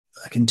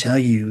I can tell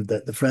you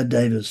that the Fred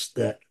Davis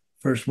that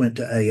first went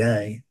to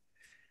AA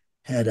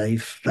had a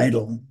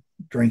fatal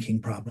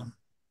drinking problem.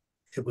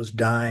 It was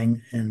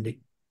dying and it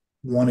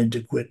wanted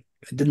to quit.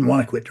 It didn't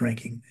want to quit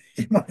drinking.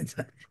 It wanted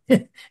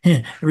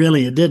to,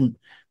 really, it didn't.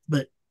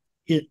 But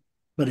it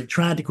but it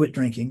tried to quit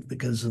drinking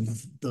because of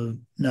the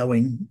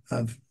knowing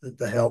of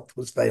the health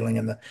was failing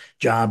and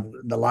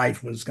the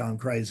life was gone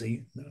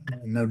crazy.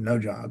 No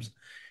jobs.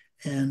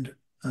 And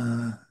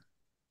uh,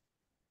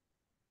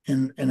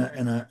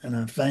 and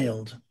I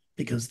failed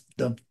because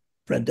the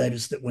Fred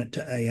Davis that went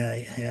to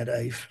AA had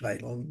a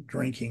fatal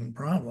drinking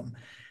problem.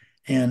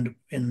 And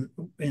in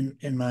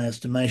my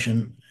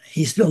estimation,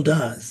 he still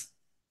does.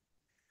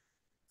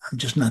 I'm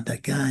just not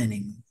that guy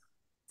anymore,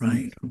 Mm.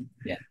 right?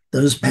 Yeah.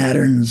 Those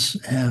patterns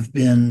have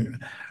been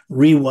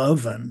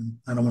rewoven.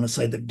 I don't want to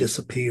say they've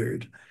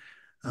disappeared.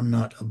 I'm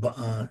not, I'm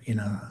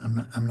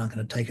not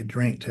going to take a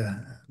drink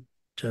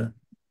to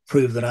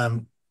prove that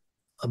I'm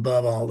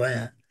above all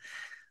that.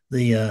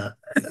 The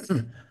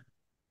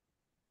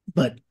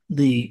but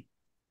the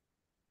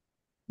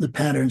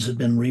patterns have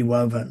been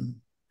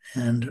rewoven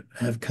and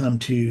have come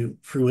to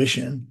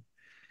fruition.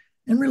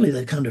 And really,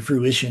 they come to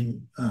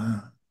fruition.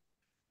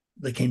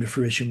 They came to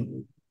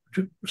fruition,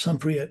 some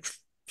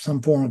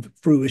form of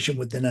fruition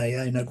within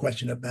AA, no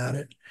question about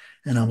it.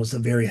 And I was a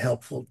very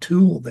helpful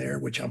tool there,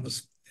 which I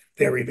was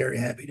very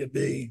happy to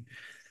be.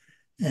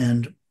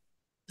 And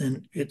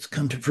then it's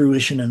come to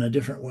fruition in a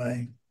different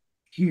way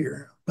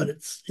here. But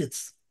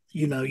it's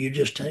you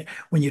just take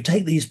when you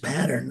take these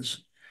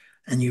patterns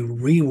and you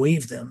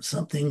reweave them,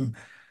 something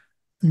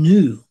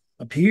new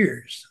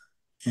appears,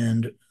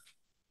 and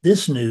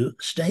this new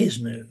stays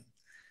new.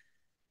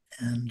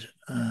 And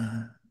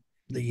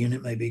the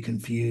unit may be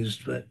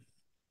confused, but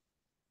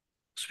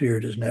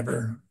spirit is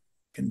never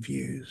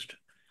confused.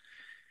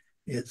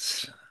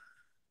 It's,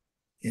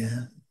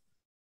 yeah.